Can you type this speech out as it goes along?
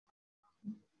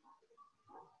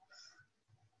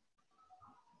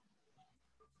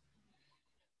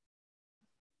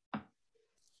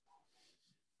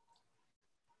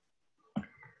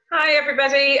Hi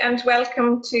everybody and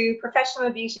welcome to Professional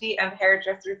Beauty and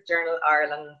Hairdressers Journal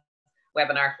Ireland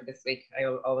webinar for this week. I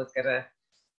always get a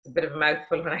bit of a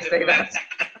mouthful when I say that.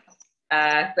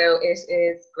 So it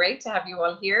is great to have you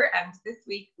all here, and this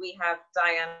week we have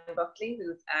Diahann Buckley,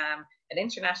 who's an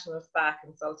international spa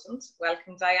consultant.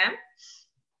 Welcome, Diahann.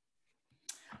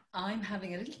 I'm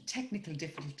having a little technical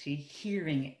difficulty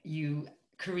hearing you,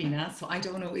 Karina, so I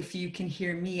don't know if you can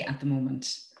hear me at the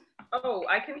moment. Oh,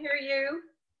 I can hear you.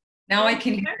 Now I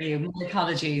can hear you.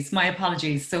 My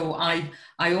apologies. So I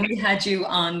only had you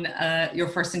on your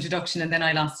first introduction and then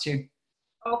I lost you.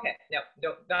 Okay,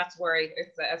 no, not to worry.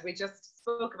 It's as we just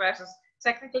spoke about it,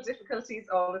 technical difficulties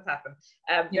always happen.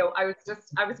 No, I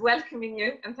was welcoming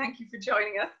you and thank you for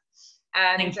joining us.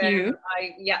 And thank you.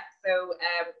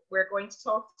 We're going to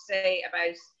talk today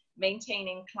about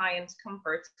maintaining client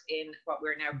comfort in what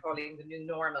we're now calling the new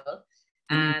normal.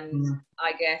 And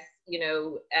I guess,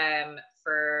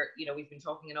 we've been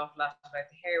talking an awful lot about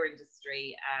the hair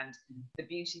industry, and the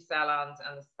beauty salons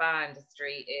and the spa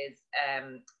industry is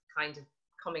kind of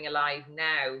coming alive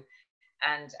now.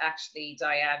 And actually,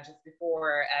 Diahann, just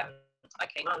before I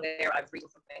came on there, I was reading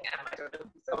something, I don't know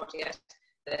if you saw it yet,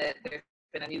 there's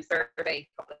been a new survey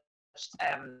published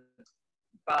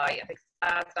by, I think,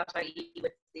 spas.ie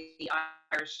with the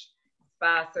Irish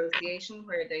Spa Association,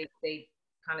 where they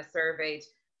kind of surveyed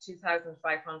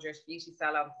 2,500 beauty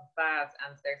salons and spas,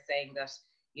 and they're saying that,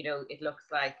 it looks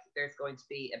like there's going to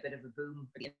be a bit of a boom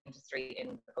for the industry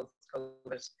in the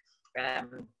post-COVID,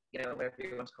 whatever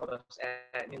you want to call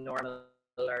it, new normal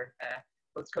or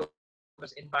post-COVID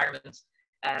environment,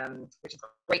 which is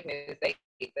great news. They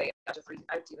I just read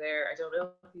out to you there. I don't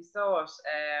know if you saw it.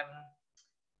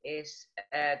 They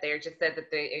just said that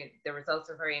the results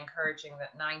are very encouraging.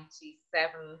 That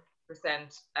 97%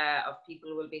 of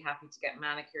people will be happy to get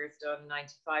manicures done.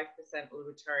 95% will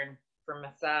return for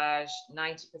massage.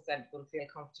 90% will feel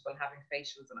comfortable having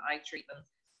facials and eye treatments,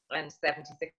 and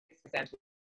 76%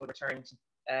 will return to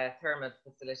thermal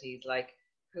facilities like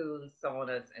pools,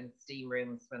 saunas, and steam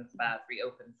rooms when spas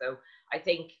reopen. So I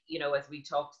think, as we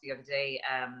talked the other day,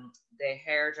 the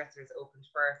hairdressers opened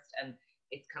first, and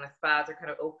it's kind of spas are kind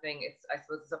of opening. I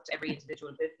suppose it's up to every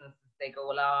individual business as they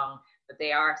go along, but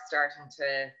they are starting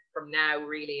to, from now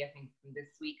really, I think from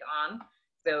this week on.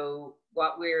 So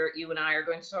what you and I are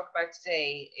going to talk about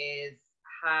today is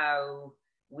how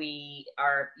we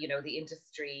are, the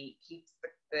industry keeps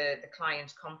the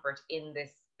client comfort in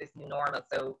this new normal.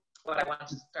 So what I wanted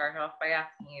to start off by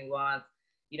asking you was,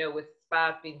 with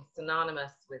spas being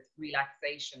synonymous with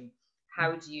relaxation,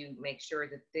 how do you make sure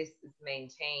that this is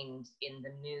maintained in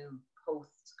the new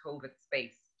post-COVID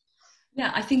space?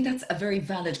 Yeah, I think that's a very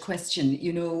valid question.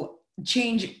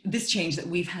 This change that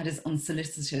we've had is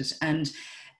unsolicited, and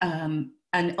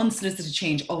unsolicited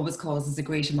change always causes a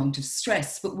great amount of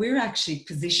stress, but we're actually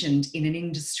positioned in an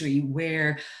industry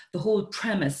where the whole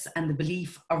premise and the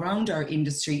belief around our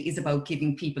industry is about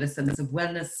giving people a sense of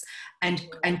wellness and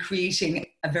creating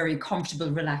a very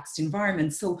comfortable, relaxed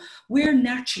environment. So we're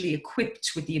naturally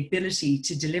equipped with the ability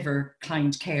to deliver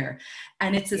client care.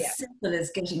 And it's as simple as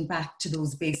getting back to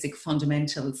those basic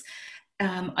fundamentals.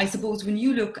 I suppose when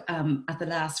you look at the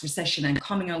last recession and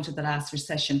coming out of the last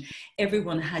recession,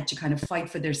 everyone had to kind of fight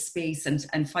for their space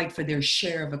and fight for their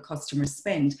share of a customer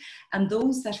spend. And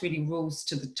those that really rose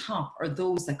to the top are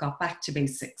those that got back to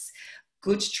basics: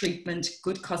 good treatment,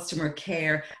 good customer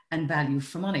care, and value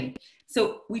for money.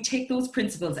 So we take those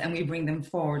principles and we bring them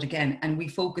forward again. And we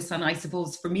focus on, I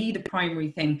suppose, for me, the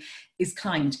primary thing is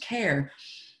client care.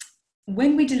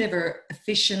 When we deliver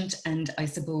efficient and, I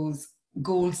suppose,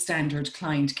 gold standard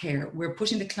client care, we're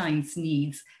putting the client's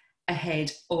needs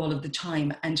ahead all of the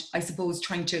time, and I suppose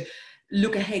trying to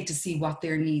look ahead to see what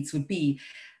their needs would be.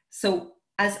 So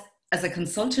as a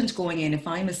consultant going in, if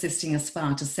I'm assisting a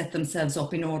spa to set themselves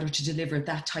up in order to deliver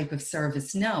that type of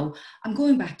service now, I'm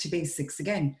going back to basics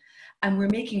again, and we're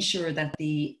making sure that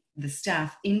the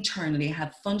staff internally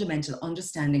have fundamental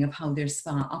understanding of how their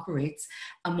spa operates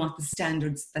and what the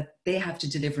standards that they have to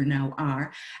deliver now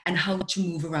are, and how to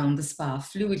move around the spa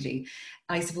fluidly.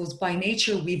 I suppose by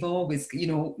nature, we've always,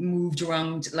 moved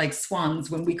around like swans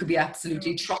when we could be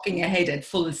absolutely trucking ahead at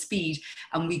full speed,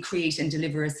 and we create and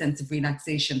deliver a sense of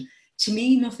relaxation. To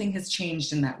me, nothing has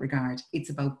changed in that regard. It's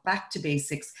about back to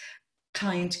basics,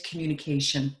 client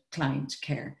communication, client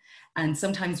care. And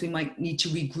sometimes we might need to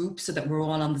regroup so that we're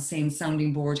all on the same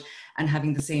sounding board and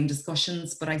having the same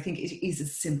discussions. But I think it is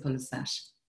as simple as that.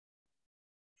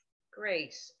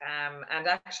 Great. And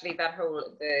actually that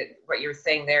what you were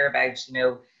saying there about,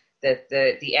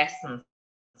 the essence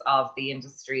of the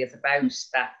industry is about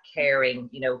that caring,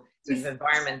 sort of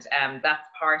environment. That's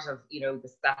part of, you know,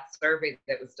 that survey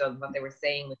that was done. What they were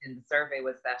saying within the survey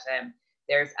was that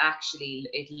there's actually,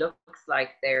 it looks like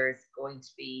there's going to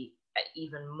be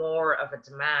even more of a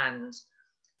demand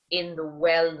in the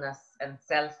wellness and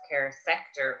self-care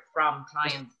sector from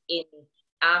clients in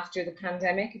after the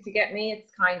pandemic, if you get me.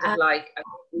 It's kind of like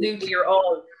we're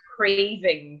all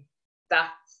craving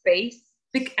that space.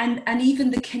 And even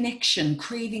the connection,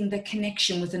 craving the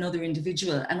connection with another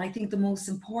individual. And I think the most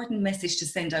important message to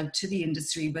send out to the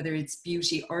industry, whether it's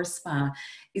beauty or spa,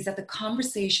 is that the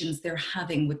conversations they're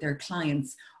having with their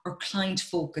clients are client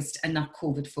focused and not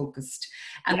COVID focused.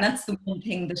 And that's the one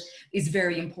thing that is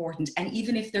very important. And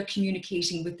even if they're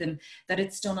communicating with them, that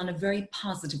it's done on a very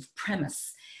positive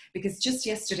premise. Because just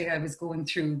yesterday I was going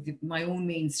through my own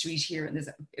main street here, and there's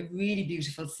a really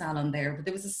beautiful salon there, but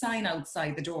there was a sign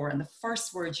outside the door, and the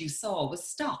first word you saw was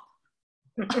stop.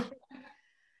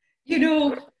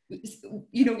 you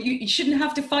shouldn't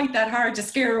have to fight that hard to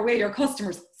scare away your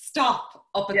customers. Stop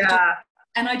up at the door.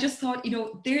 And I just thought,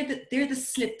 they're the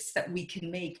slips that we can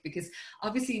make, because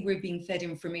obviously we're being fed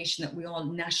information that we all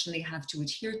nationally have to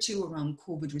adhere to around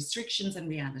COVID restrictions and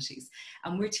realities.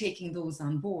 And we're taking those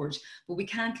on board, but we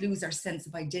can't lose our sense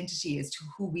of identity as to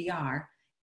who we are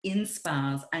in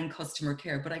spas and customer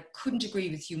care. But I couldn't agree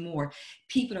with you more.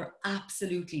 People are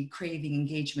absolutely craving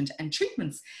engagement and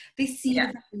treatments. They see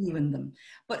the value in them.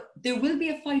 But there will be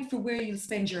a fight for where you'll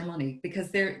spend your money,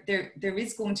 because there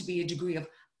is going to be a degree of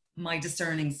my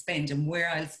discerning spend and where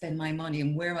I'll spend my money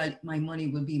and where my money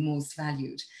will be most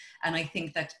valued. And I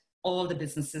think that all the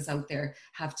businesses out there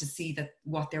have to see that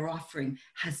what they're offering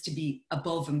has to be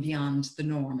above and beyond the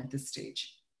norm at this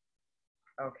stage.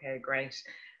 Okay, great.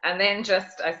 And then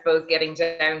just, I suppose, getting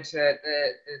down to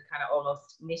the kind of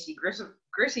almost nitty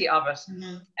gritty of it.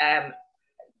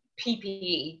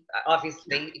 PPE,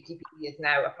 obviously, PPE is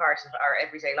now a part of our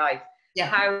everyday life.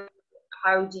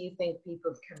 How do you think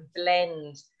people can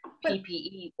blend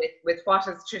PPE with what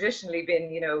has traditionally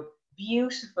been,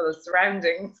 beautiful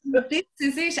surroundings? This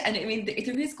is it. And I mean,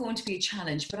 there is going to be a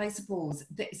challenge, but I suppose,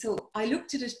 so I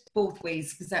looked at it both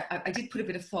ways, because I did put a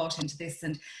bit of thought into this.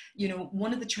 And,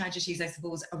 one of the tragedies, I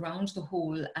suppose, around the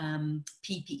whole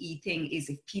PPE thing is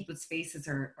if people's faces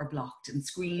are blocked and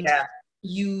screened.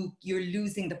 You're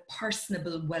losing the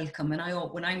personable welcome. And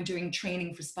when I'm doing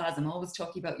training for spas, I'm always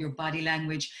talking about your body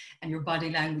language and your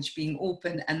body language being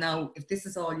open. And now if this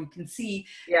is all you can see,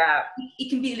 it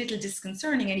can be a little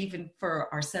disconcerting. And even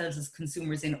for ourselves as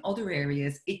consumers in other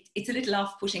areas, it's a little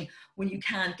off-putting when you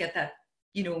can't get that,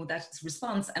 that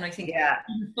response. And I think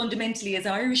fundamentally as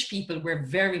Irish people, we're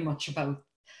very much about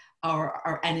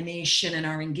our animation and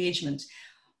our engagement.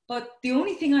 But the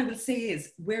only thing I will say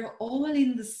is we're all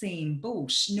in the same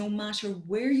boat, no matter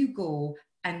where you go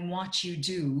and what you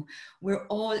do, we're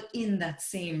all in that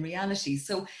same reality.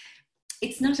 So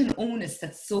it's not an onus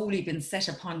that's solely been set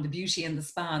upon the beauty and the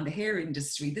spa and the hair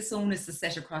industry. This onus is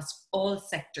set across all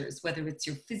sectors, whether it's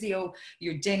your physio,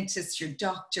 your dentist, your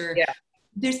doctor.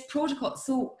 There's protocol.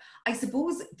 So I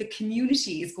suppose the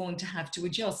community is going to have to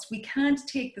adjust. We can't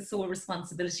take the sole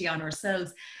responsibility on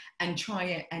ourselves and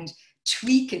try and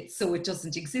tweak it so it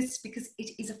doesn't exist, because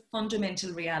it is a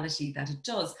fundamental reality that it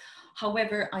does.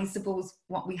 However, I suppose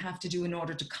what we have to do in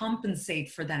order to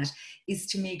compensate for that is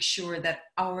to make sure that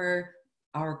our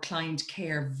client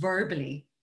care verbally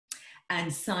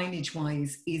and signage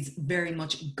wise is very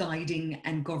much guiding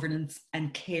and governance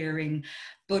and caring.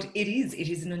 But it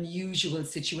is an unusual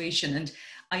situation. And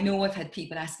I know I've had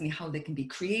people ask me how they can be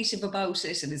creative about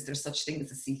it, and is there such thing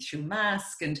as a see-through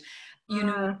mask? And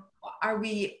are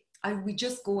we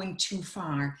just going too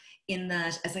far in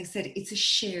that, as I said, it's a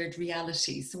shared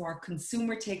reality. So our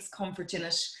consumer takes comfort in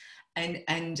it,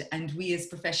 and we as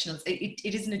professionals,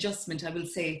 it is an adjustment. I will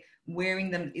say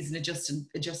wearing them is an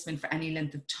adjustment for any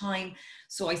length of time.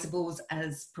 So I suppose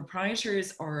as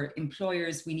proprietors or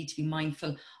employers, we need to be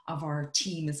mindful of our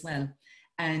team as well.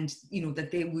 And,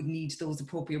 that they would need those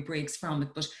appropriate breaks from it.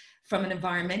 But from an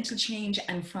environmental change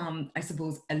and from, I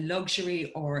suppose, a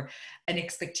luxury or an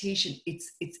expectation,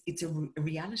 it's a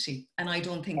reality. And I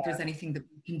don't think there's anything that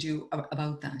we can do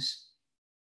about that.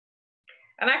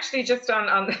 And actually, just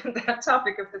on that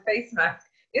topic of the face mask,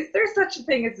 is there such a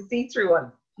thing as a see-through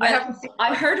one? Well,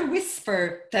 I heard a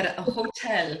whisper that a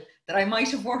hotel that I might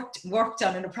have worked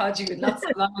on in a project not so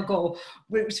long ago,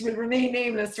 which will remain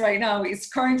nameless right now, is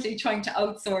currently trying to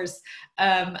outsource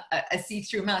a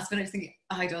see-through mask. And I was thinking,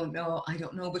 I don't know.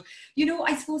 But,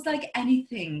 I suppose like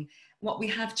anything, what we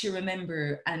have to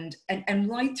remember, and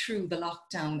right through the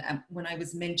lockdown, when I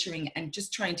was mentoring and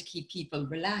just trying to keep people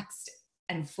relaxed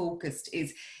and focused,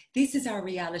 is this is our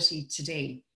reality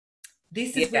today.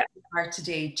 This is where we are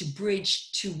today to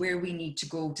bridge to where we need to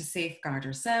go to safeguard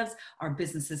ourselves, our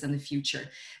businesses and the future.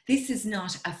 This is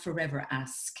not a forever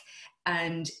ask,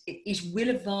 and it will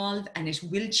evolve and it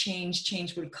will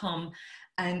change will come.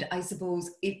 And I suppose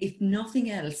if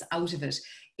nothing else out of it,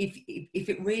 if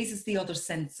it raises the other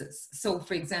senses. So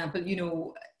for example, you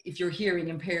know, if you're hearing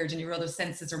impaired and your other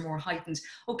senses are more heightened,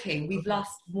 okay, we've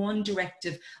lost one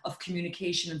directive of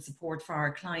communication and support for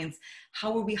our clients.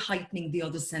 How are we heightening the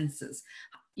other senses?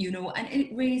 You know, and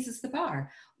it raises the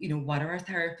bar. You know, what are our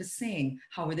therapists saying?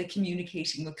 How are they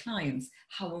communicating with clients?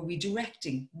 How are we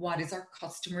directing? What is our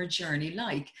customer journey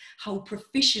like? How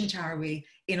proficient are we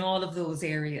in all of those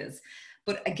areas?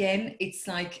 But again, it's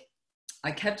like,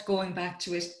 I kept going back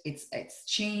to it. It's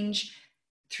change.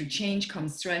 Through change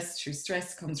comes stress. Through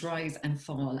stress comes rise and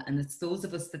fall. And it's those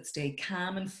of us that stay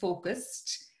calm and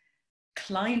focused,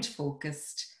 client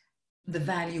focused, the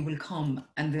value will come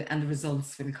and the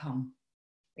results will come.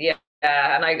 Yeah,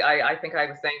 and I think I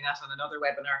was saying that on another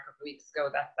webinar a couple of weeks ago,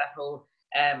 that whole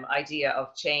idea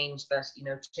of change, that, you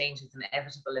know, change is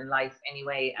inevitable in life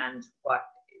anyway, and what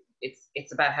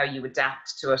it's about how you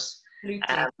adapt to it.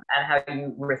 And how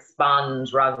you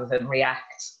respond rather than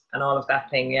react and all of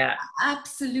that thing. Yeah,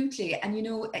 absolutely. And you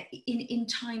know, in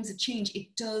times of change,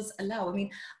 it does allow, I mean,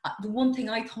 the one thing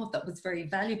I thought that was very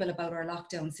valuable about our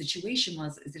lockdown situation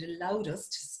is it allowed us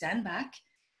to stand back,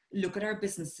 look at our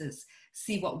businesses,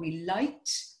 see what we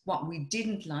liked, what we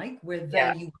didn't like, where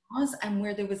value was and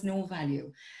where there was no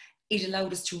value. It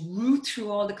allowed us to root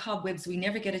through all the cobwebs we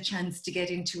never get a chance to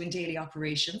get into in daily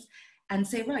operations, and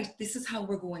say, right, this is how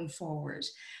we're going forward.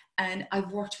 And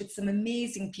I've worked with some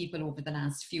amazing people over the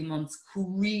last few months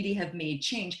who really have made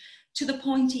change, to the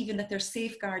point even that they're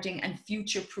safeguarding and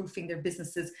future-proofing their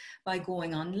businesses by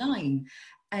going online.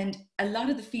 And a lot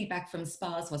of the feedback from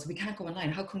spas was, we can't go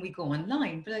online. How can we go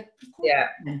online? But like, of course,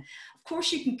 of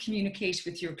course you can communicate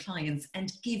with your clients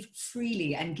and give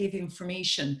freely and give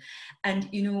information. And,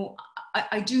 you know,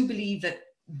 I do believe that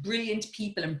brilliant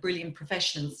people and brilliant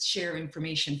professionals share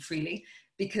information freely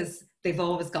because they've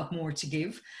always got more to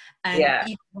give. And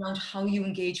even around how you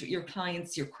engage with your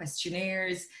clients, your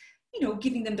questionnaires, you know,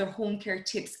 giving them their home care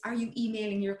tips. Are you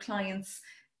emailing your clients,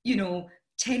 you know,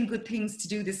 10 good things to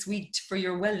do this week for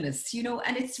your wellness, you know?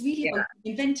 And it's really about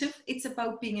being inventive. It's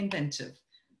about being inventive.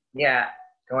 Yeah,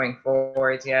 going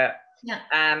forward,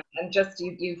 and just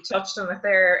you touched on it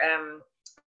there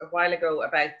a while ago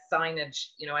about signage.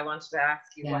 You know, I wanted to ask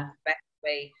you what's the best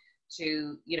way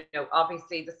to, you know,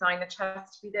 obviously the signage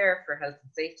has to be there for health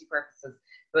and safety purposes,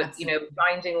 but Absolutely. You know,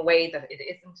 finding a way that it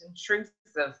isn't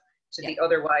intrusive to the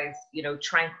otherwise, you know,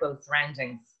 tranquil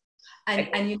surroundings.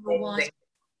 And you know what?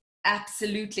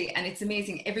 Absolutely. And it's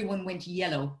amazing. Everyone went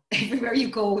yellow. Everywhere you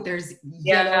go, there's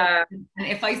yellow. And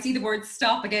if I see the word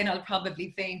stop again, I'll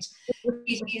probably faint.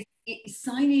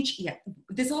 Signage,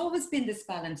 there's always been this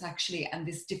balance actually, and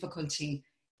this difficulty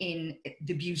in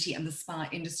the beauty and the spa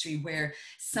industry where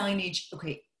signage,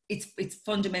 okay, its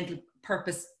fundamental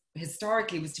purpose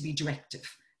historically was to be directive.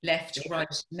 Left, right,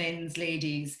 men's,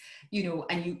 ladies, you know,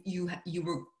 and you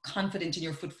were confident in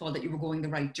your footfall that you were going the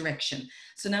right direction.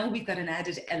 So now we've got an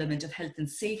added element of health and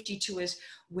safety to it,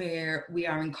 where we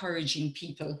are encouraging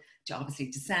people to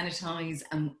obviously to sanitize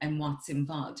and what's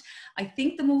involved. I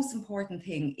think the most important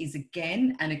thing is,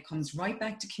 again, and it comes right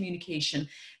back to communication,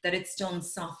 that it's done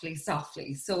softly.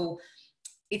 So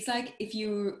it's like if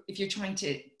you're trying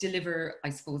to deliver, I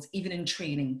suppose, even in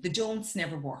training, the don'ts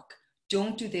never work.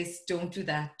 Don't do this, don't do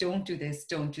that, don't do this,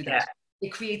 don't do that. It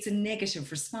creates a negative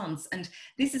response. And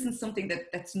this isn't something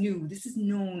that's new. This is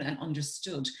known and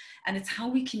understood. And it's how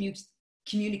we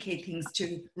communicate things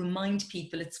to remind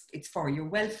people it's for your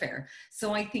welfare.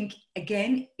 So I think,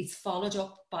 again, it's followed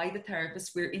up by the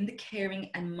therapist. We're in the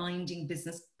caring and minding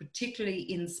business, particularly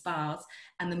in spas,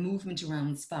 and the movement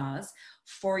around spas.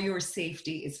 For your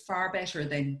safety is far better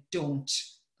than don't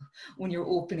when you're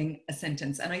opening a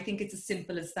sentence. And I think it's as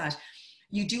simple as that.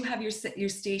 You do have your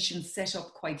stations set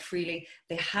up quite freely.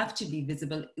 They have to be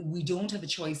visible. We don't have a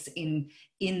choice in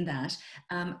that.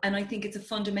 And I think it's a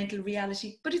fundamental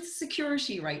reality, but it's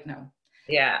security right now.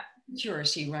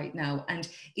 Security right now. And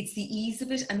it's the ease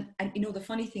of it. And you know, the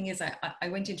funny thing is, I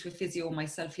went into a physio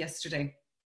myself yesterday,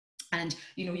 and,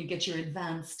 you know, you get your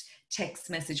advanced text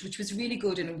message, which was really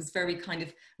good. And it was very kind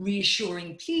of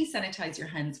reassuring. Please sanitize your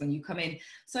hands when you come in.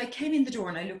 So I came in the door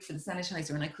and I looked for the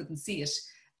sanitizer and I couldn't see it,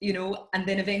 you know, and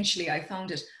then eventually I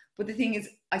found it. But the thing is,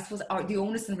 I suppose the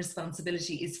onus and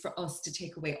responsibility is for us to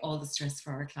take away all the stress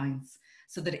for our clients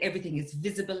so that everything is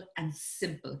visible and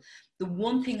simple. The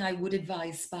one thing I would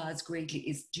advise spas greatly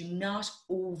is do not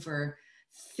overfill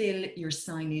your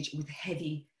signage with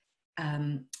heavy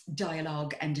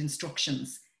dialogue and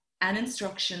instructions. An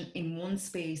instruction in one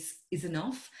space is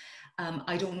enough.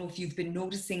 I don't know if you've been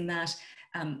noticing that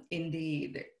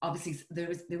obviously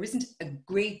there isn't a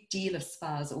great deal of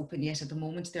spas open yet at the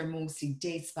moment. They're mostly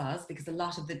day spas because a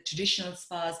lot of the traditional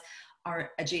spas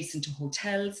are adjacent to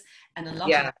hotels, and a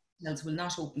lot of hotels will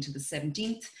not open to the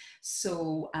 17th.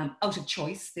 So out of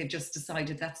choice, they've just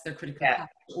decided that's their critical path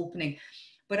to opening.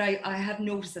 But I have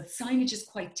noticed that signage is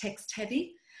quite text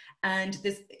heavy. And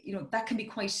this, that can be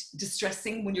quite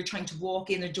distressing when you're trying to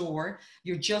walk in a door.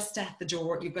 You're just at the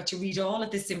door. You've got to read all of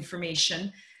this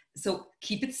information. So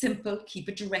keep it simple, keep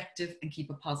it directive, and keep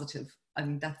it positive. I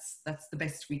mean, that's the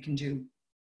best we can do.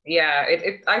 Yeah,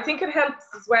 I think it helps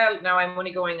as well. Now I'm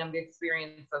only going on the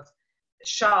experience of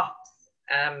shops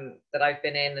that I've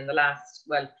been in the last,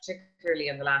 particularly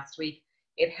in the last week.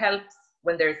 It helps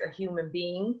when there's a human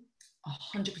being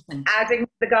 100% adding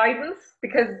the guidance,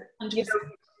 because 100%.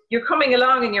 You're coming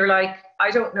along and you're like,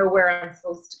 I don't know where I'm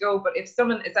supposed to go. But if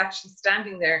someone is actually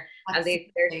standing there and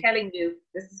they're telling you,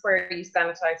 this is where you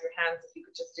sanitize your hands, if you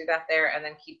could just do that there and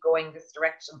then keep going this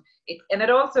direction. And it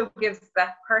also gives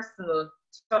that personal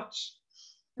touch.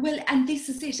 Well, and this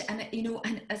is it. And,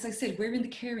 and as I said, we're in the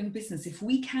caring business. If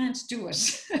we can't do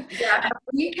it,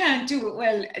 we can't do it,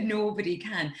 well, nobody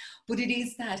can. But it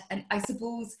is that. And I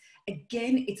suppose,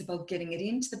 again, it's about getting it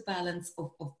into the balance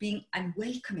of being and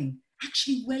welcoming.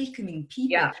 Actually welcoming people.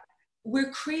 Yeah.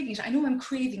 We're craving it. I know I'm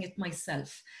craving it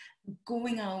myself.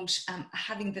 Going out,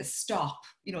 having the stop,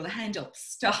 the hand up,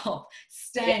 stop,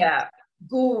 stand,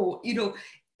 go,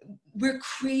 we're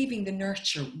craving the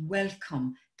nurture,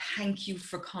 welcome, thank you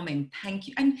for coming, thank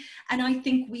you. And I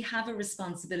think we have a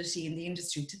responsibility in the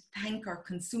industry to thank our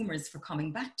consumers for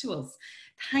coming back to us,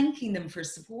 thanking them for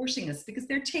supporting us, because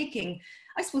they're taking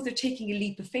a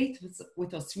leap of faith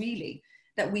with us, really,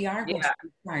 that we are going to be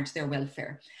part of their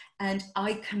welfare. And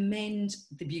I commend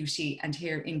the beauty and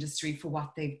hair industry for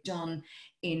what they've done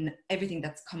in everything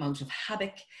that's come out of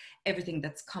HABIC, everything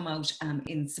that's come out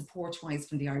in support-wise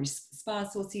from the Irish Spa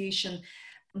Association.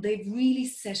 They've really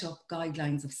set up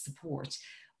guidelines of support.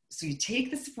 So you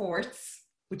take the supports,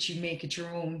 but you make it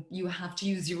your own. You have to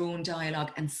use your own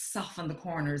dialogue and soften the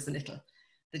corners a little.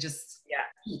 They just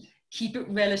keep it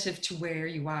relative to where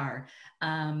you are.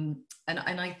 And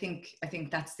I think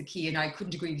that's the key. And I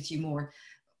couldn't agree with you more.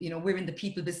 We're in the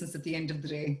people business at the end of the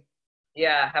day.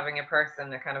 Yeah, having a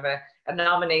person, a kind of a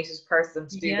nominated person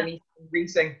to do the meeting and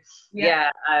greeting.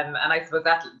 And I suppose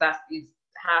that is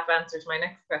half answer to my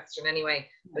next question anyway.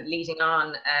 But leading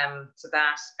on to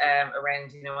that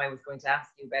around, I was going to ask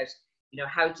you about,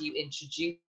 how do you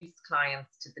introduce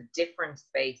clients to the different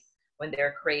space when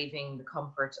they're craving the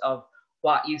comfort of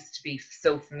what used to be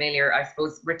so familiar? I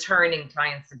suppose returning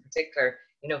clients in particular,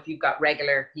 if you've got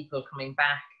regular people coming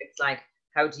back, it's like,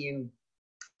 how do you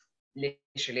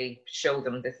literally show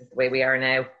them this is the way we are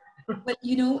now?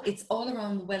 Well, it's all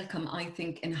around the welcome, I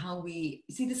think, and how we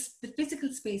see this. The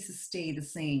physical spaces stay the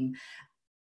same.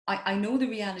 I know the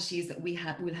reality is that we'll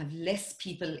have less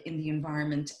people in the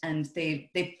environment, and they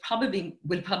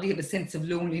will probably have a sense of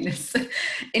loneliness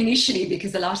initially,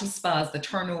 because a lot of spas, the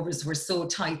turnovers were so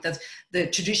tight that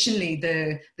traditionally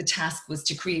the task was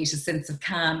to create a sense of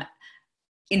calm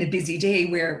in a busy day,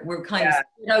 where we're kind of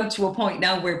out to a point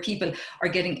now where people are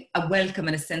getting a welcome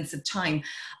and a sense of time.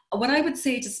 What I would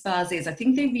say to spas is, I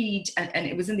think they read, and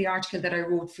it was in the article that I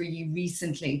wrote for you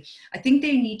recently, I think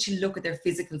they need to look at their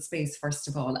physical space first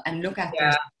of all, and look at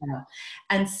their spa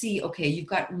and see, okay, you've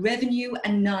got revenue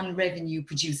and non-revenue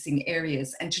producing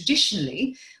areas. And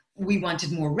traditionally, we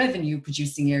wanted more revenue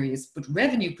producing areas, but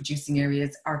revenue producing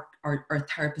areas are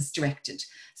therapist directed.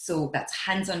 So that's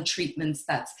hands-on treatments,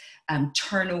 that's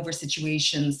turnover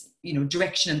situations,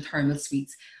 direction and thermal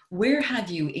suites. Where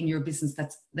have you in your business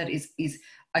that is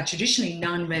a traditionally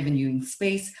non-revenuing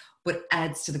space, but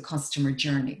adds to the customer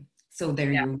journey? So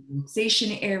they're your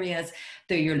relaxation areas,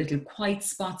 they're your little quiet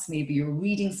spots, maybe your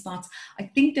reading spots. I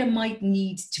think there might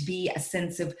need to be a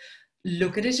sense of,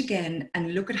 look at it again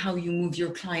and look at how you move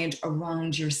your client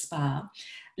around your spa.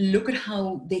 Look at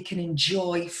how they can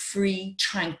enjoy free,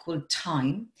 tranquil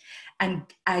time and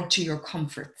add to your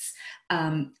comforts.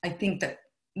 I think that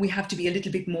we have to be a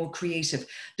little bit more creative.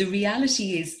 The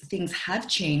reality is things have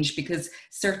changed, because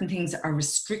certain things are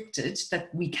restricted,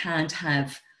 that we can't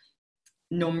have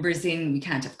numbers in, we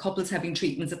can't have couples having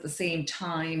treatments at the same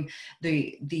time.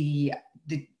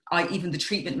 Even the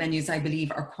treatment menus, I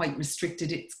believe, are quite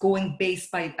restricted. It's going case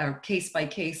by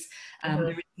case.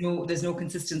 There's no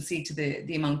consistency to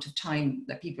the amount of time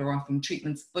that people are offering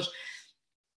treatments. But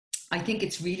I think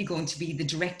it's really going to be the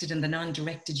directed and the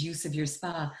non-directed use of your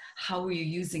spa. How are you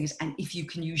using it? And if you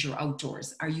can use your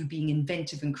outdoors, are you being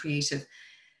inventive and creative?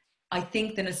 I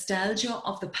think the nostalgia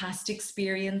of the past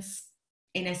experience,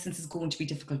 in essence, is going to be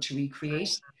difficult to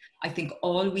recreate. I think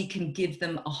all we can give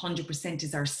them 100%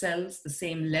 is ourselves, the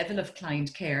same level of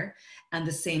client care and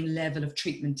the same level of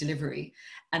treatment delivery.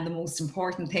 And the most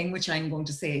important thing, which I'm going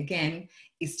to say again,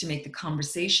 is to make the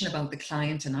conversation about the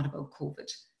client and not about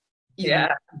COVID. You know,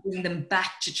 bring them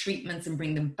back to treatments and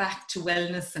bring them back to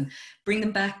wellness and bring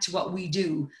them back to what we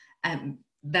do.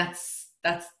 That's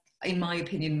in my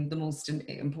opinion the most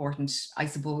important, I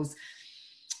suppose,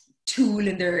 tool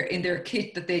in their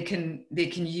kit that they can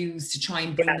use to try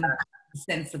and bring them back to the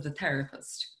sense of the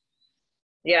therapist.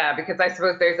 Yeah, because I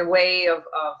suppose there's a way of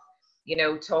you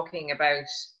know, talking about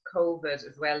COVID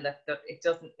as well, that it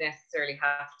doesn't necessarily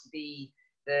have to be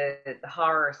the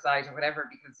horror side or whatever,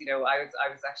 because, you know, I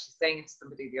was actually saying to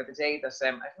somebody the other day that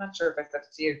I'm not sure if I said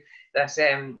it to you, that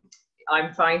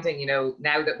I'm finding, you know,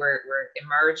 now that we're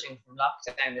emerging from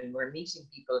lockdown and we're meeting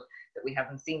people that we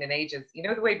haven't seen in ages, you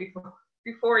know, the way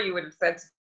before you would have said to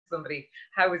somebody,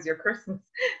 how was your Christmas?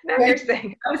 Now you're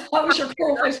saying, how was your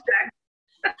COVID?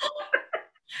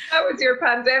 How was your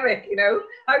pandemic? You know,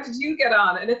 how did you get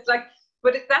on? And it's like,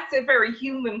 but that's a very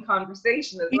human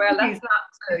conversation as well. That's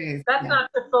not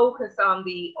to focus on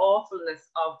the awfulness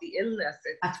of the illness.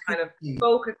 It's to kind of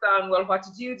focus on, well, what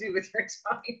did you do with your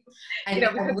time? And, you know,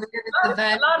 and where is the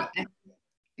value?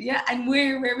 And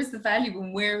where is the value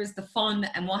and where is the fun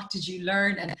and what did you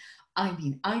learn? And I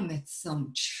mean, I met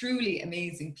some truly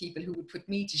amazing people who would put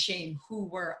me to shame, who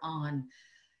were on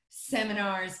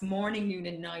seminars morning, noon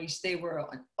and night. They were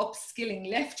on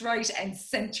upskilling left, right and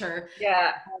center.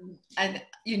 And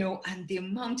you know, and the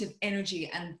amount of energy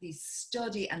and the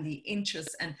study and the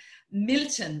interest. And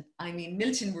Milton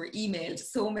were emailed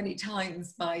so many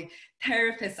times by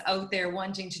therapists out there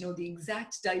wanting to know the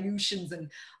exact dilutions. And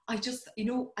I just, you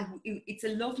know, it's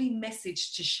a lovely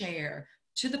message to share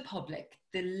to the public,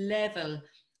 the level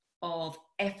of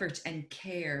effort and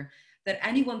care that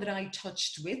anyone that I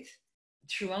touched with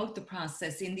throughout the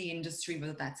process in the industry,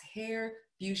 whether that's hair,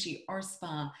 beauty or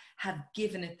spa, have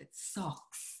given it its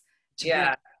socks to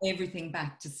bring everything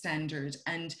back to standard.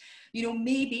 And, you know,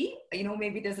 maybe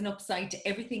there's an upside to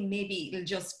everything. Maybe it'll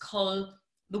just cull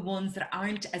the ones that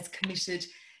aren't as committed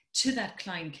to that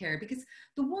client care. Because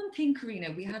the one thing,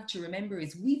 Karina, we have to remember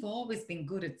is we've always been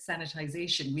good at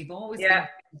sanitization. We've always been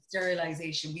good at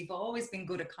sterilization. We've always been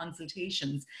good at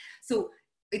consultations. So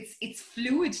it's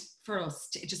fluid for us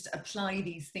to just apply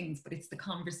these things, but it's the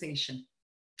conversation.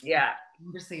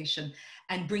 Conversation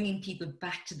and bringing people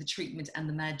back to the treatment and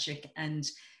the magic. And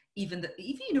even the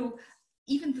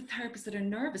therapists that are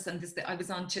nervous. And I was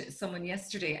on to someone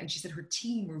yesterday and she said her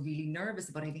team were really nervous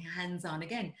about having hands-on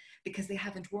again because they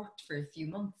haven't worked for a few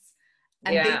months.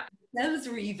 And they themselves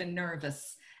were even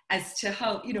nervous as to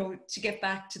how, you know, to get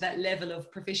back to that level of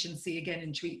proficiency again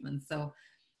in treatment. So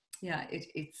yeah,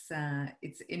 it's an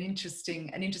interesting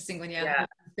when you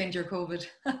spend your COVID.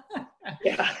 How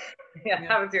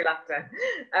was your lockdown?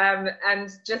 And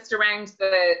just around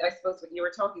I suppose what you were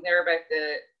talking there about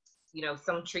you know,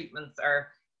 some treatments are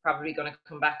probably going to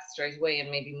come back straight away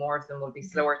and maybe more of them will be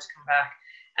slower to come back.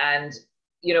 And,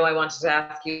 you know, I wanted to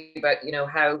ask you about, you know,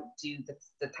 how do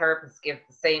the therapists give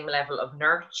the same level of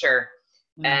nurture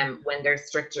when there's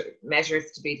stricter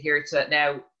measures to be adhered to?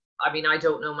 Now, I mean, I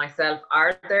don't know myself.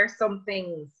 Are there some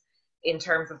things in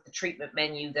terms of the treatment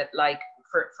menu that, like,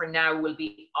 for now will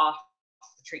be off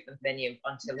the treatment menu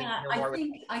until we know more?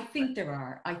 I think there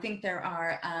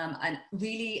are. And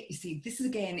really, you see, this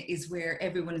again is where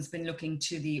everyone has been looking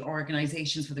to the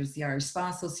organisations, whether it's the Irish Spa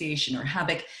Association or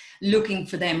HABIC, looking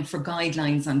for them for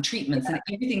guidelines on treatments. And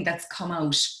everything that's come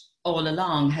out all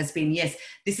along has been, yes,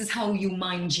 this is how you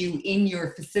mind you in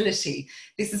your facility.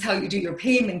 This is how you do your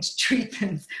payment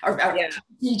treatments or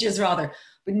procedures rather.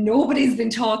 But nobody's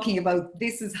been talking about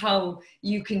this is how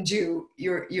you can do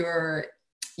your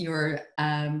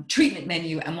treatment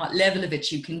menu and what level of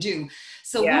it you can do.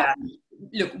 So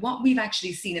what we've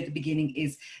actually seen at the beginning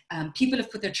is people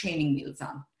have put their training wheels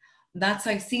on.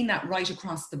 I've seen that right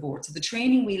across the board. So the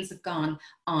training wheels have gone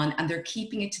on and they're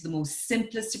keeping it to the most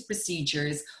simplest of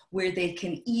procedures where they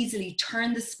can easily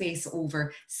turn the space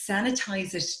over,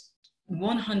 sanitize it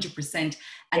 100%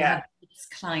 and have this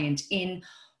client in,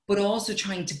 but also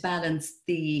trying to balance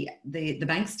the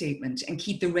bank statement and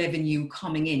keep the revenue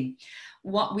coming in.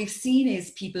 What we've seen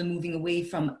is people moving away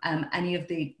from any of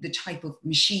the type of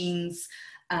machines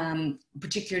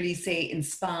particularly say in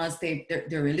spas, they're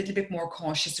a little bit more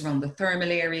cautious around the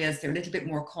thermal areas. They're a little bit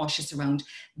more cautious around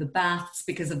the baths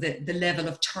because of the level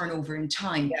of turnover in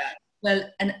time. Yeah. Well,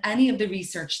 and any of the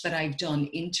research that I've done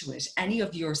into it, any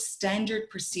of your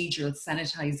standard procedural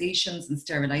sanitizations and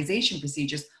sterilization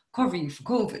procedures cover you for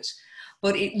COVID.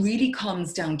 But it really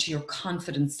comes down to your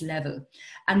confidence level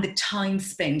and the time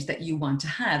spent that you want to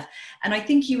have. And I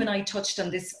think you and I touched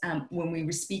on this when we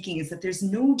were speaking, is that there's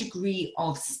no degree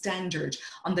of standard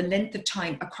on the length of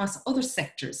time across other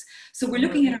sectors. So we're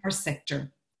looking at our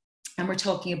sector and we're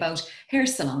talking about hair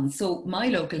salons. So my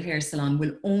local hair salon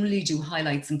will only do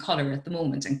highlights and color at the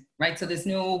moment, and right? So there's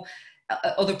no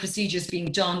other procedures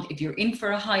being done. If you're in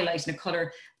for a highlight and a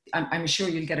color, I'm sure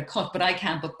you'll get a cut, but I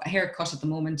can't book a haircut at the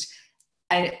moment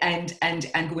and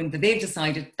go in. They've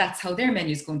decided that's how their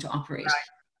menu is going to operate. Right.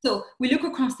 So we look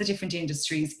across the different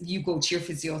industries. You go to your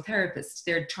physiotherapist.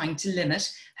 They're trying to limit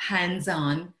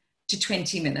hands-on to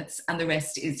 20 minutes, and the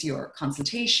rest is your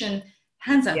consultation,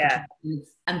 hands-on for 20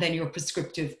 minutes, and then your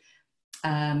prescriptive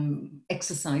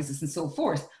exercises and so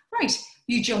forth. Right.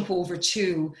 You jump over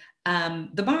to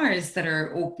the bars that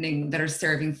are opening, that are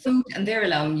serving food, and they're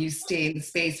allowing you to stay in the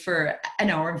space for an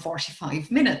hour and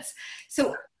 45 minutes.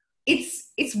 So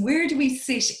it's where do we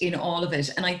sit in all of it?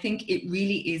 And I think it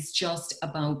really is just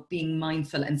about being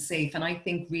mindful and safe. And I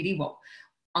think really what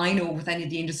I know with any of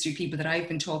the industry people that I've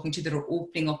been talking to that are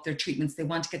opening up their treatments, they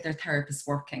want to get their therapists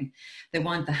working. They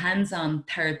want the hands-on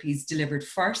therapies delivered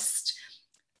first,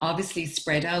 obviously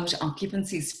spread out,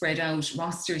 occupancy spread out,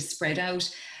 rosters spread out,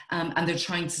 and they're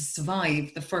trying to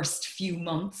survive the first few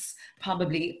months,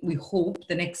 probably, we hope,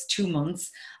 the next 2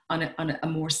 months on a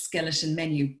more skeleton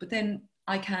menu. But then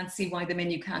I can't see why the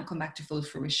menu can't come back to full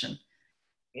fruition.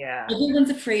 Yeah. Everyone's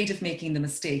afraid of making the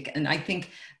mistake. And I think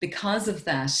because of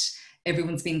that,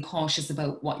 everyone's being cautious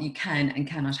about what you can and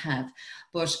cannot have.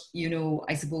 But, you know,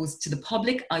 I suppose to the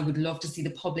public, I would love to see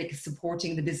the public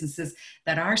supporting the businesses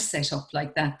that are set up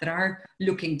like that, that are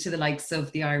looking to the likes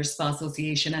of the Irish Spa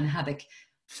Association and Havoc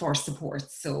for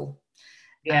support. So,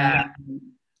 yeah.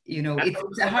 You know,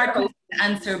 it's a hard question to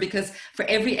answer because for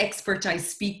every expert I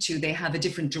speak to, they have a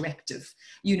different directive.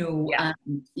 You know,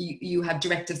 you have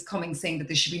directives coming saying that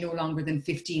there should be no longer than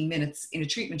 15 minutes in a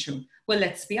treatment room. Well,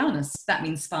 let's be honest, that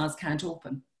means spas can't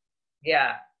open.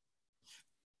 Yeah.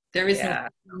 There is no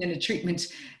minute treatment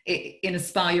in a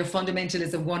spa. Your fundamental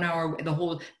is a 1 hour, the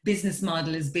whole business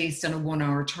model is based on a 1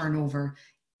 hour turnover.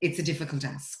 It's a difficult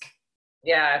task.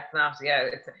 Yeah, it's not. Yeah,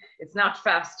 it's not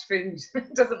fast food.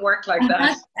 It doesn't work like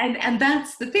that. And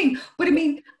that's the thing. But I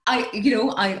mean,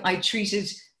 I treated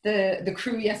the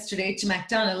crew yesterday to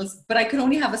McDonald's, but I could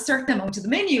only have a certain amount of the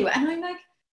menu, and I'm like,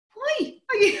 why?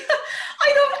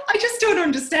 I just don't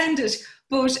understand it.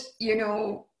 But you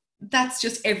know, that's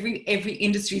just every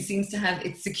industry seems to have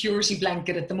its security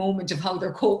blanket at the moment of how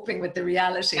they're coping with the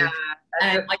reality. Yeah,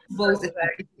 and I suppose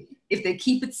if they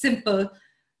keep it simple,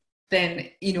 then,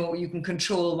 you know, you can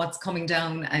control what's coming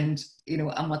down and, you know,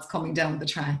 and what's coming down the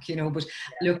track, you know. But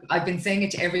look, I've been saying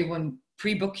it to everyone,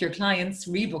 pre-book your clients,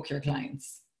 rebook your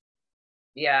clients.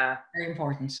 Yeah. Very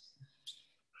important,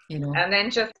 you know. And then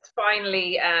just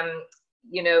finally,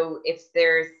 you know, if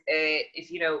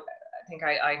you know, I think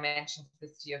I mentioned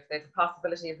this to you, if there's a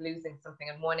possibility of losing something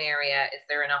in one area, is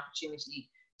there an opportunity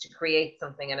to create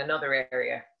something in another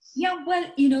area? Yeah, well,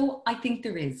 you know, I think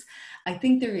there is.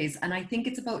 And I think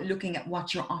it's about looking at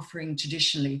what you're offering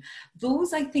traditionally.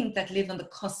 Those, I think, that live on the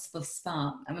cusp of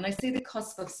spa. And when I say the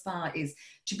cusp of spa is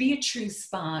to be a true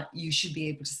spa, you should be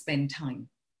able to spend time.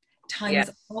 Time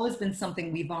has always been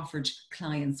something we've offered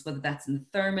clients, whether that's in the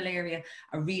thermal area,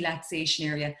 a relaxation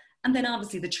area, and then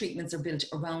obviously the treatments are built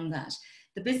around that.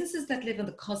 The businesses that live on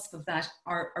the cusp of that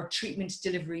are treatment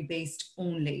delivery based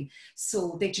only.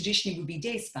 So they traditionally would be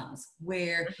day spas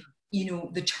where, you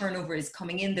know, the turnover is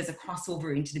coming in. There's a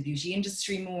crossover into the beauty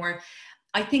industry more.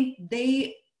 I think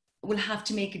they will have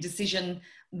to make a decision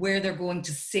where they're going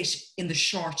to sit in the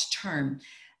short term.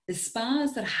 The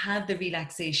spas that have the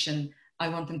relaxation, I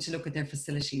want them to look at their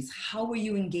facilities. How are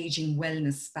you engaging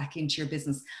wellness back into your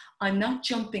business? I'm not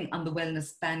jumping on the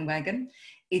wellness bandwagon.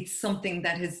 It's something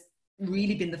that has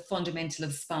really been the fundamental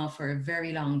of spa for a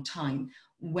very long time.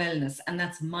 Wellness, and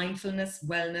that's mindfulness,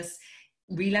 wellness,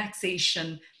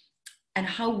 relaxation, and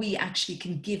how we actually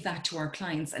can give that to our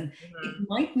clients. And it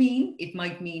might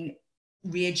mean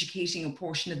re-educating a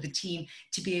portion of the team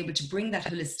to be able to bring that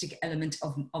holistic element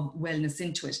of wellness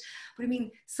into it. But I mean,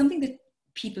 something that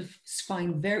people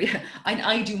find very,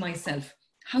 I do myself,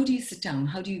 how do you sit down?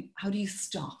 How do you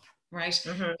stop, right?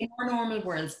 In our normal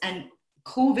worlds, and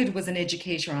COVID was an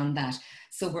educator on that.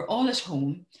 So we're all at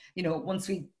home, you know, once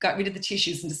we got rid of the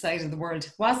tissues and decided the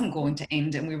world wasn't going to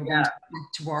end and we were going to go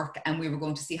back to work and we were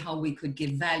going to see how we could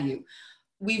give value.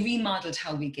 We remodeled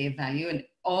how we gave value, and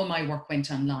all my work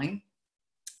went online.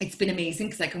 It's been amazing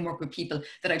because I can work with people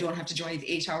that I don't have to drive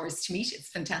 8 hours to meet. It's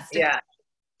fantastic. Yeah.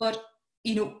 But,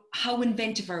 you know, how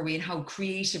inventive are we and how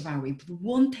creative are we? But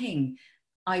one thing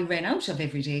I ran out of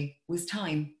every day was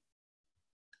time.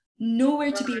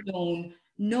 Nowhere to be alone,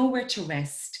 nowhere to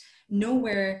rest,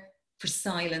 nowhere for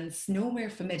silence, nowhere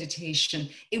for meditation.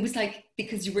 It was like,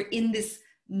 because you were in this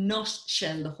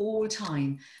nutshell the whole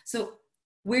time. So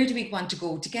where do we want to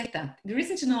go to get that? There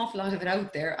isn't an awful lot of it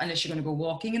out there unless you're going to go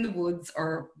walking in the woods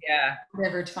or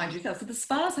whatever to find yourself. So the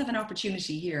spas have an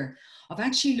opportunity here of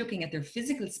actually looking at their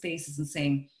physical spaces and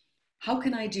saying, how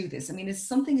can I do this? I mean, it's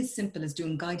something as simple as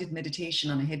doing guided meditation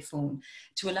on a headphone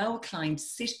to allow a client to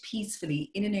sit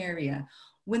peacefully in an area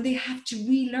when they have to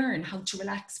relearn how to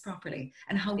relax properly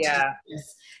and how to do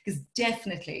this. Because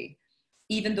definitely,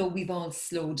 even though we've all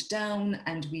slowed down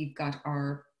and we've got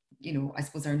our, you know, I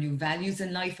suppose our new values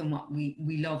in life and what we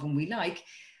love and we like,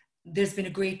 there's been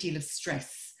a great deal of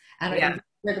stress. And I think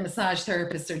where the massage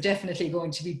therapists are definitely going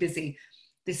to be busy.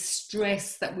 This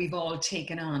stress that we've all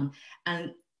taken on,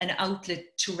 and an outlet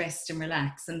to rest and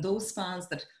relax. And those spas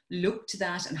that look to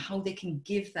that and how they can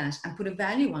give that and put a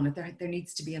value on it, there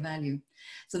needs to be a value.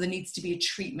 So there needs to be a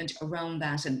treatment around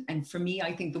that. And for me,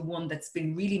 I think the one that's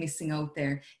been really missing out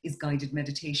there is guided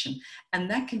meditation. And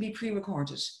that can be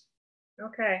pre-recorded.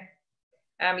 Okay.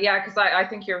 Yeah, because I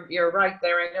think you're right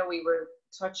there. I know we were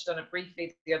touched on it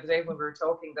briefly the other day when we were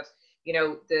talking that, you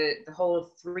know, the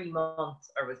whole 3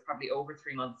 months, or was probably over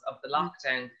 3 months of the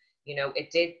lockdown, you know, it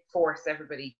did force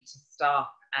everybody to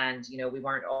stop, and, you know, we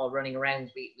weren't all running around.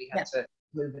 We had to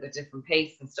move at a different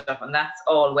pace and stuff, and that's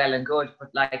all well and good. But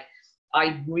like,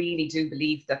 I really do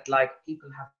believe that like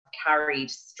people have carried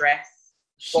stress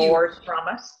forward from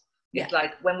it. It's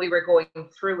like when we were going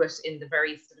through it in the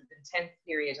very sort of intense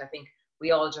period, I think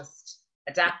we all just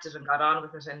adapted and got on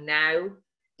with it. And now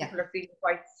people are feeling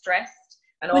quite stressed,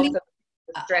 and also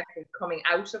the stress is coming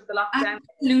out of the lockdown.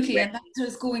 Absolutely, and that's what I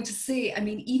was going to say. I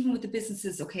mean, even with the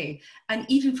businesses, okay, and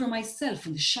even for myself,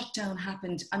 when the shutdown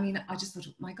happened, I mean, I just thought,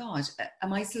 oh my God,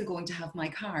 am I still going to have my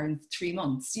car in 3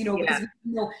 months? You know, because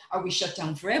we know, are we shut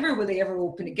down forever? Will they ever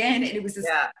open again? And it was this,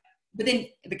 but then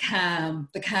the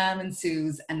calm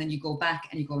ensues, and then you go back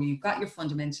and you go, you've got your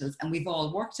fundamentals, and we've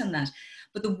all worked on that.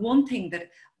 But the one thing that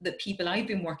people I've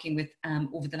been working with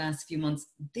over the last few months,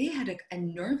 they had a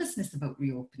nervousness about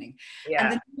reopening.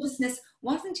 And the nervousness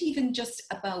wasn't even just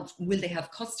about, will they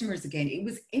have customers again? It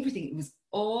was everything. It was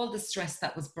all the stress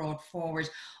that was brought forward,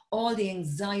 all the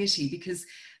anxiety, because,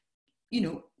 you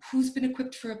know, who's been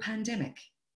equipped for a pandemic?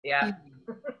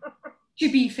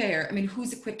 To be fair, I mean,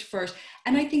 who's equipped for it?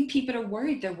 And I think people are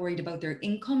worried. They're worried about their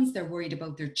incomes. They're worried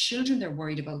about their children. They're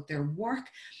worried about their work.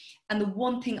 And the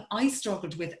one thing I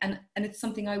struggled with, and it's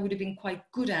something I would have been quite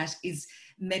good at, is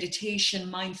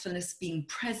meditation, mindfulness, being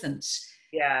present.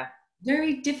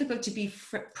 Very difficult to be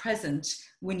present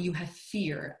when you have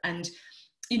fear. And,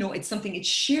 you know, it's something, it's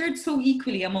shared so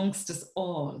equally amongst us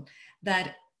all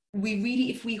that we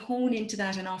really, if we hone into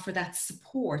that and offer that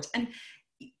support and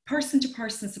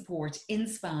person-to-person support in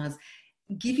spas,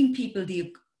 giving people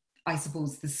the, I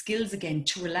suppose, the skills again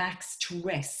to relax, to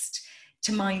rest,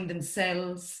 to mind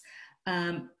themselves,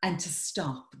 and to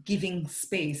stop, giving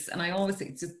space. And I always say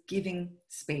it's just giving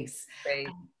space.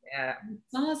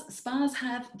 Spas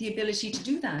have the ability to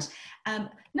do that.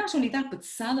 Not only that, but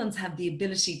salons have the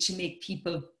ability to make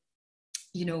people,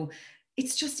 you know,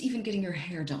 it's just even getting your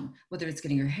hair done, whether it's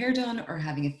getting your hair done or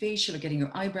having a facial or getting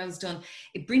your eyebrows done.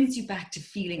 It brings you back to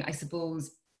feeling, I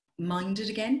suppose, minded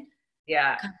again.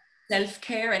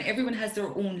 Self-care, and everyone has their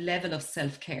own level of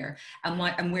self-care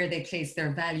and where they place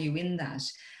their value in that.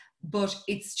 But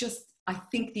it's just, I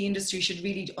think the industry should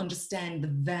really understand the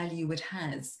value it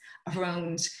has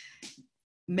around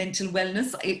mental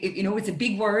wellness. You know, it's a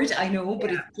big word, I know,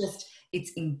 but it's just,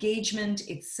 it's engagement,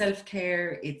 it's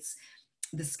self-care, it's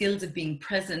the skills of being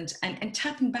present and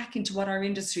tapping back into what our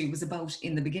industry was about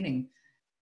in the beginning.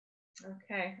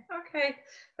 Okay,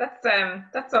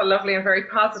 that's all lovely and very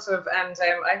positive, and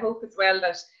I hope as well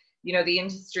that, you know, the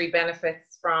industry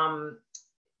benefits from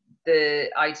the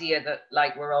idea that,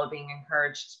 like, we're all being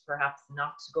encouraged perhaps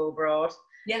not to go abroad,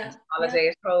 holiday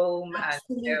at home.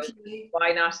 Absolutely. And, you know,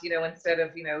 why not, you know, instead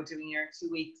of, you know, doing your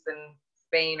 2 weeks in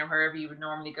Spain or wherever you would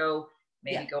normally go,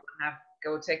 maybe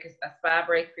go take a spa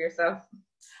break for yourself.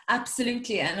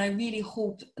 Absolutely, and I really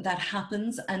hope that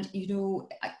happens. And, you know,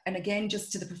 and again,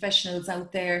 just to the professionals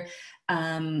out there,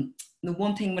 The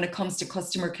one thing when it comes to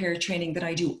customer care training that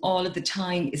I do all of the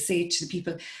time is say to the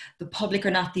people, the public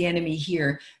are not the enemy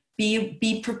here.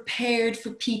 Be prepared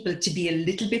for people to be a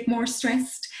little bit more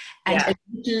stressed and a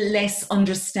little less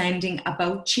understanding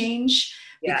about change,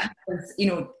 because you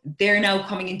know they're now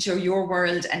coming into your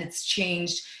world and it's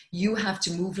changed. You have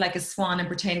to move like a swan and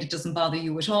pretend it doesn't bother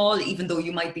you at all, even though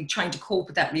you might be trying to cope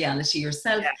with that reality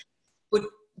yourself. But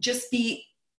just be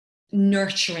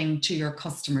nurturing to your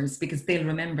customers, because they'll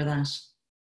remember that.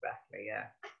 Exactly, yeah.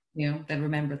 You know, they'll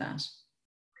remember that.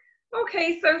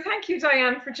 Okay, so thank you,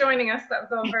 Diahann, for joining us. That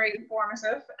was all very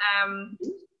informative.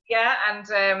 Yeah,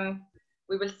 and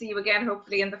we will see you again,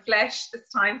 hopefully in the flesh this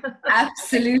time.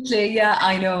 Absolutely, yeah.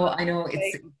 I know.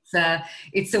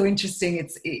 It's so interesting.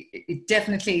 It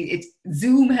definitely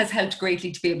Zoom has helped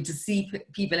greatly to be able to see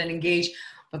people and engage,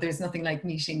 but there's nothing like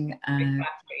meeting.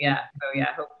 Exactly, yeah. So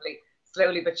yeah, hopefully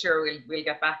slowly but sure we'll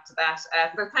get back to that.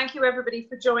 So thank you everybody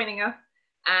for joining us,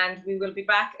 and we will be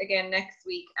back again next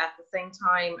week at the same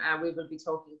time. We will be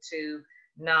talking to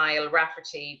Niall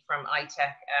Rafferty from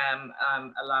iTech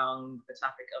along the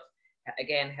topic of,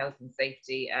 again, health and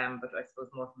safety, but I suppose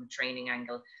more from a training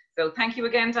angle. So thank you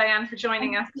again, Diahann, for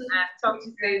joining us, and talk to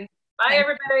you soon. Bye,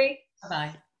 everybody.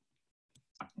 Bye-bye.